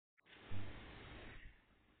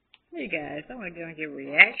Hey guys, I want to go and get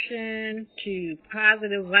reaction to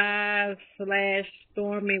positive vibes slash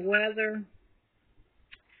stormy weather.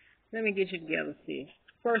 Let me get you together, sis.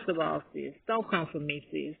 First of all, sis, don't come for me,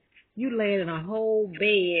 sis. You laying in a whole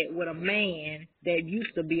bed with a man that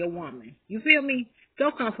used to be a woman. You feel me?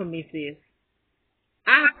 Don't come for me, sis.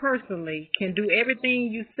 I personally can do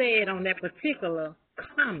everything you said on that particular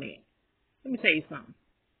comment. Let me tell you something.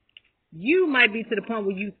 You might be to the point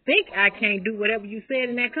where you think I can't do whatever you said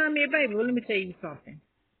in that comment, baby. Well, let me tell you something.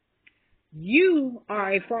 You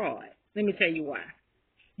are a fraud. Let me tell you why.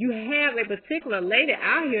 You have a particular lady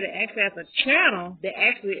out here that acts as a channel that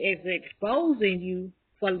actually is exposing you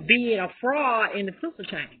for being a fraud in the sister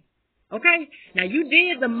chain. Okay? Now, you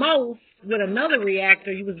did the most with another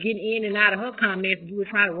reactor. You was getting in and out of her comments. You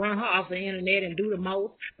were trying to run her off the internet and do the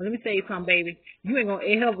most. But let me tell you something, baby. You ain't going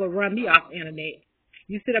to ever run me off the internet.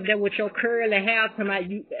 You sit up there with your curly hair talking about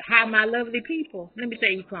you, hi, my lovely people. Let me tell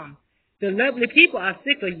you something. The lovely people are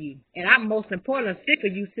sick of you. And I'm most importantly sick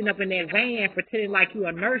of you sitting up in that van pretending like you're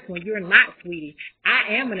a nurse when you're not, sweetie.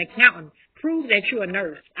 I am an accountant. Prove that you're a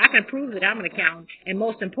nurse. I can prove that I'm an accountant. And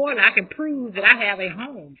most importantly, I can prove that I have a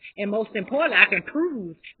home. And most importantly, I can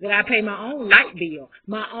prove that I pay my own light bill,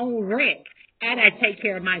 my own rent. And I take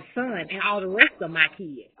care of my son and all the rest of my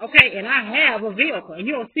kids. Okay? And I have a vehicle. And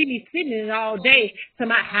you don't see me sitting in it all day to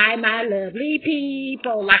my, hi, my lovely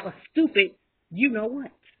people, like a stupid, you know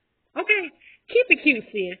what. Okay? Keep it cute,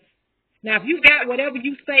 sis. Now, if you got whatever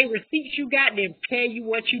you say, receipts you got, then tell you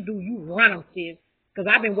what you do. You run them, sis. Because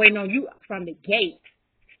I've been waiting on you from the gate.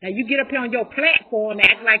 Now, you get up here on your platform and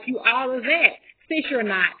act like you all of that. Sis, you're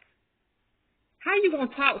not. How you going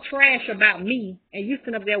to talk trash about me and you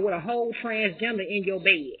sitting up there with a whole transgender in your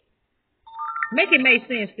bed? Make it make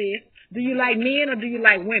sense, sis. Do you like men or do you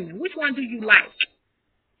like women? Which one do you like?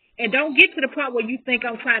 And don't get to the point where you think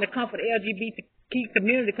I'm trying to comfort the LGBT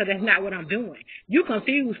community because that's not what I'm doing. You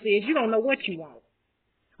confused, sis. You don't know what you want.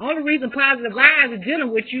 Only reason Positive Vibes is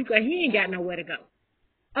dealing with you because he ain't got nowhere to go.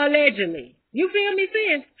 Allegedly. You feel me,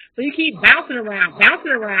 sis? So you keep bouncing around,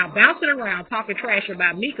 talking trash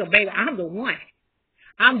about me because, baby, I'm the one.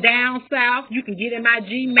 I'm down south. You can get in my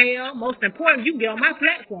Gmail. Most important, you can get on my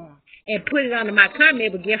platform and put it under my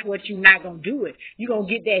comment, but guess what? You're not going to do it. You're going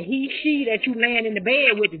to get that he, she that you laying in the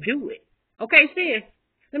bed with to do it. Okay, sis?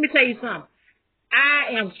 Let me tell you something.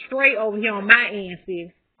 I am straight over here on my end,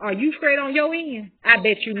 sis. Are you straight on your end? I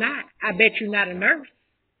bet you not. I bet you're not a nurse.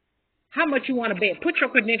 How much you want to bet? Put your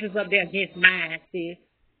credentials up there against mine, sis.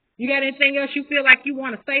 You got anything else you feel like you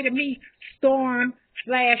want to say to me? Storm /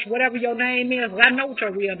 whatever your name is. I know what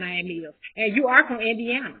your real name is. And you are from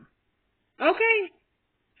Indiana. Okay?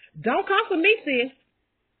 Don't come for me, sis.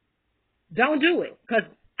 Don't do it. Because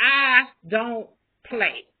I don't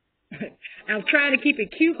play. I'm trying to keep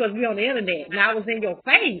it cute because we're on the internet. And I was in your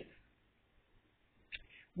face.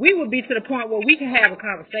 We would be to the point where we can have a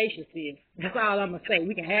conversation, sis. That's all I'm going to say.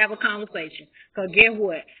 We can have a conversation. Because guess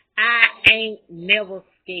what? I ain't never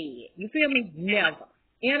scared. You feel me? Never.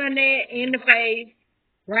 Internet, in the face,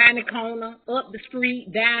 round the corner, up the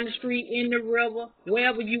street, down the street, in the river,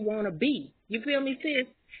 wherever you want to be. You feel me, sis?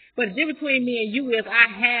 But the difference between me and you is I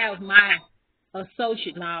have my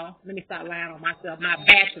associate now. Let me stop lying on myself. My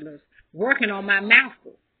bachelor's. Working on my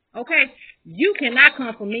master's. Okay? You cannot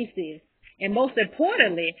come for me, sis. And most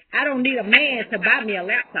importantly, I don't need a man to buy me a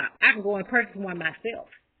laptop. I can go and purchase one myself.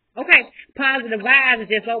 Okay? Positive Vibes is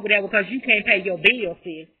just over there because you can't pay your bills,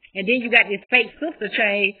 sis. And then you got this fake sister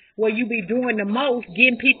chain where you be doing the most,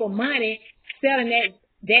 getting people money, selling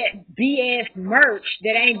that BS merch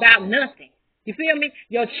that ain't about nothing. You feel me?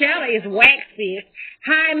 Your channel is Wack, sis.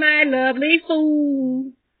 Hi, my lovely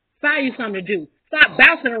fool. Find you something to do. Stop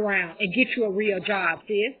bouncing around and get you a real job,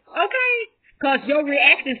 sis. Okay? Because your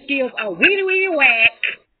reaction skills are weedy whack.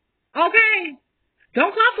 Okay?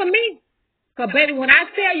 Don't come for me. Because, baby, when I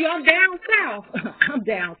tell you I'm down south, I'm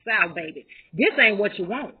down south, baby. This ain't what you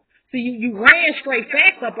want. So you ran straight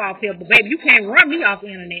facts up off here, but, baby, you can't run me off the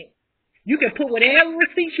internet. You can put whatever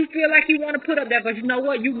receipts you feel like you want to put up there, because you know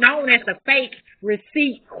what? You're known as the fake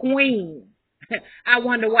receipt queen. I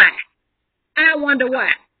wonder why. I wonder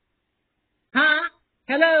why. Huh?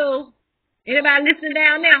 Hello? Anybody listening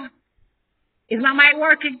down there? Is my mic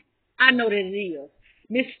working? I know that it is.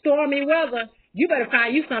 Miss Stormy Weather, you better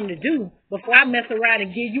find you something to do before I mess around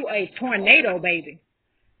and give you a tornado, baby.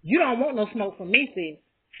 You don't want no smoke from me, sis.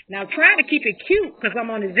 Now, try to keep it cute because I'm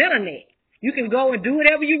on this internet. You can go and do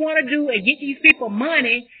whatever you want to do and get these people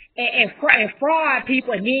money and fraud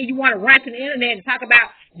people, and then you want to run to the internet and talk about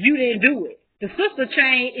you didn't do it. The sister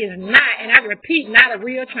chain is not, and I repeat, not a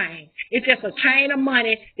real chain. It's just a chain of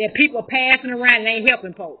money that people passing around and ain't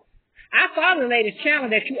helping folks. I saw the lady's channel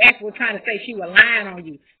that you actually were trying to say she was lying on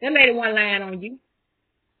you. That lady wasn't lying on you.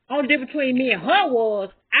 Only difference between me and her was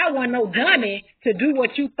I wasn't no dummy to do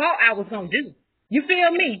what you thought I was going to do. You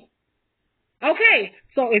feel me? Okay,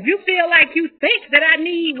 so if you feel like you think that I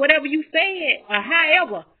need whatever you said or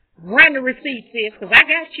however, run the receipt, sis, because I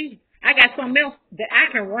got you. I got something else that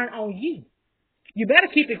I can run on you. You better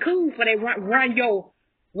keep it cool before they run your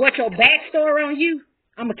backstory on you.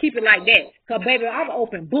 I'm going to keep it like that. Because, baby, I'm an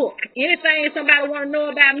open book. Anything somebody want to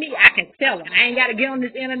know about me, I can tell them. I ain't got to get on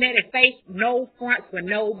this internet and fake no front for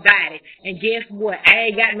nobody. And guess what?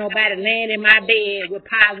 I ain't got nobody laying in my bed with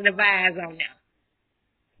positive vibes on them.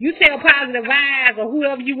 You tell positive vibes or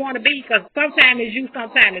whoever you want to be, because sometimes it's you,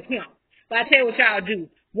 sometimes it's him. But I tell you what y'all do.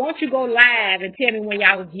 Won't you go live and tell me when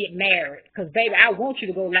y'all will get married? Because, baby, I want you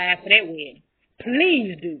to go live for that wedding.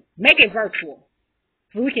 Please do. Make it virtual.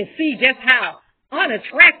 So we can see just how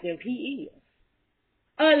unattractive he is.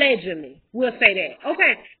 Allegedly. We'll say that.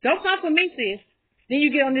 Okay, don't come for me, sis. Then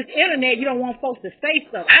you get on this internet, you don't want folks to say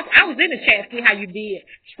stuff. I was in the chat, see how you did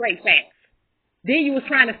straight facts. Then you was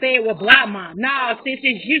trying to say it with blah mom. No, sis,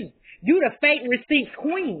 it's you. You the fake receipts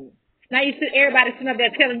queen. Now you see everybody sitting up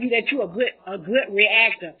there telling you that you a good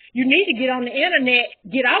reactor. You need to get on the internet,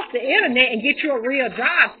 get off the internet and get you a real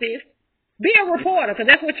job, sis. Be a reporter, because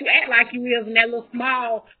that's what you act like you is in that little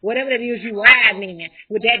small, whatever that is you riding in,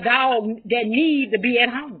 with that dog that needs to be at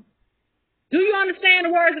home. Do you understand the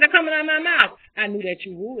words that are coming out of my mouth? I knew that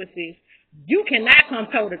you would, sis. You cannot come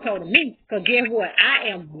toe-to-toe to me, because guess what? I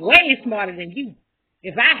am way smarter than you.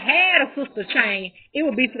 If I had a sister chain, it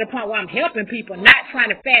would be to the point where I'm helping people, not trying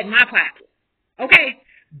to fatten my pocket. Okay?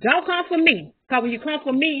 Don't come for me, because when you come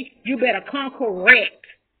for me, you better come correct.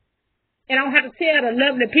 And I don't have to tell the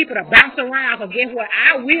lovely people to bounce around, because guess what?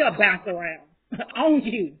 I will bounce around on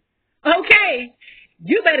you. Okay?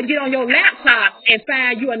 You better get on your laptop and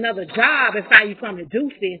find you another job and find you something to do,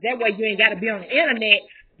 sis. That way you ain't got to be on the internet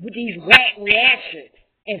with these whack reactions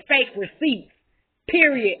and fake receipts.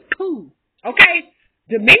 Period. Pooh. Okay?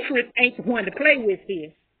 Demetrius ain't the one to play with,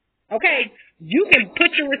 sis. Okay? You can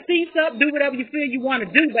put your receipts up, do whatever you feel you want to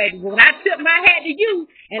do, baby. But when I tip my hat to you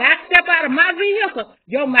and I step out of my vehicle,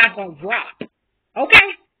 your mouth gonna drop. Okay?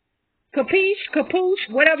 Capiche, capoosh,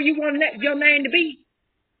 whatever you want your name to be.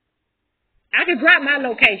 I can drop my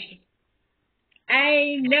location. I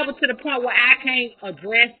ain't never to the point where I can't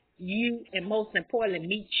address you and most importantly,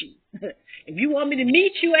 meet you. If you want me to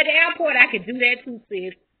meet you at the airport, I can do that too,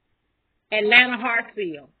 sis. Atlanta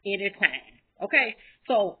Hartsfield, anytime. Okay?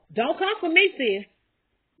 So don't come for me, sis.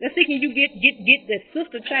 Let's see, can you get the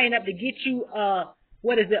sister chain up to get you a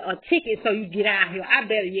ticket so you get out here. I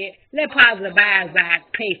better yet let positive vibes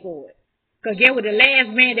pay for it. Because get with the last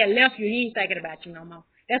man that left you, he ain't thinking about you no more.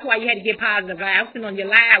 That's why you had to get positive vibes. I'm sitting on your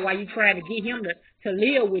live while you trying to get him to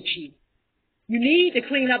live with you. You need to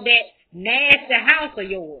clean up that nasty house of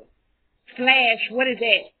yours.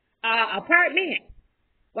 Apartment.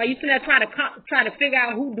 While you sitting there trying to figure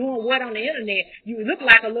out who doing what on the internet, you look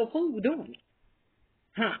like a little fool doing it.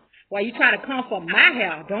 Huh. While you try to come for my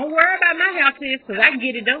house, don't worry about my house, sis, because I can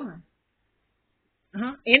get it done.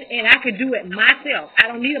 And I can do it myself. I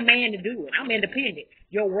don't need a man to do it. I'm independent.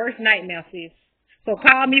 Your worst nightmare, sis. So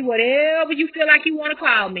call me whatever you feel like you want to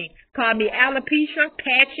call me. Call me alopecia,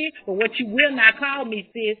 patchy, but what you will not call me,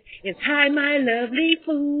 sis, is hi, my lovely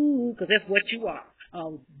fool, because that's what you are,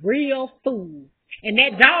 a real fool. And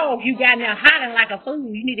that dog you got now hollering like a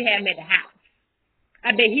fool, you need to have him at the house.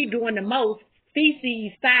 I bet he doing the most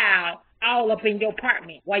feces style all up in your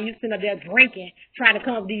apartment while you sitting up there drinking, trying to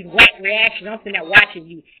come up with these whack reactions. I'm sitting there watching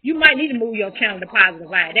you. You might need to move your channel to positive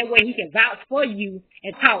vibe. That way he can vouch for you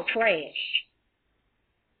and talk trash.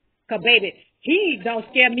 Because, baby, he don't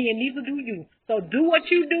scare me and neither do you. So do what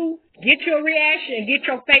you do. Get your reaction and get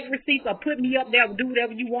your fake receipts or put me up there and do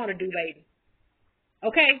whatever you want to do, baby.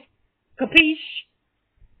 Okay? Capiche?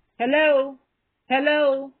 Hello?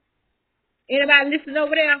 Hello? Anybody listening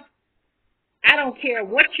over there? I don't care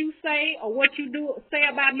what you say or what you do say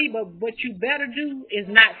about me, but what you better do is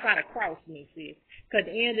not try to cross me, sis. Because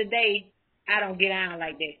at the end of the day, I don't get on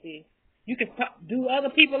like that, sis. You can do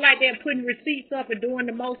other people like that, putting receipts up and doing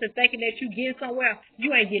the most and thinking that you getting somewhere.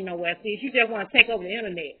 You ain't getting nowhere, sis. You just want to take over the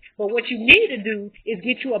internet. But what you need to do is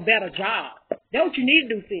get you a better job. That's what you need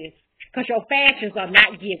to do, sis. Because your fashions are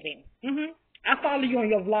not giving. I follow you on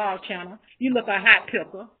your vlog channel. You look a hot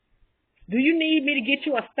picker. Do you need me to get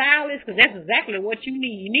you a stylist? Because that's exactly what you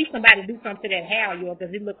need. You need somebody to do something to that hair of yours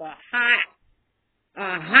because it look a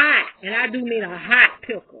hot, and I do mean a hot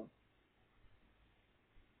picker.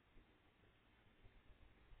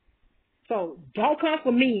 So don't come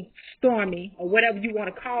for me, Stormy, or whatever you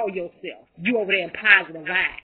want to call yourself. You over there in positive vibes.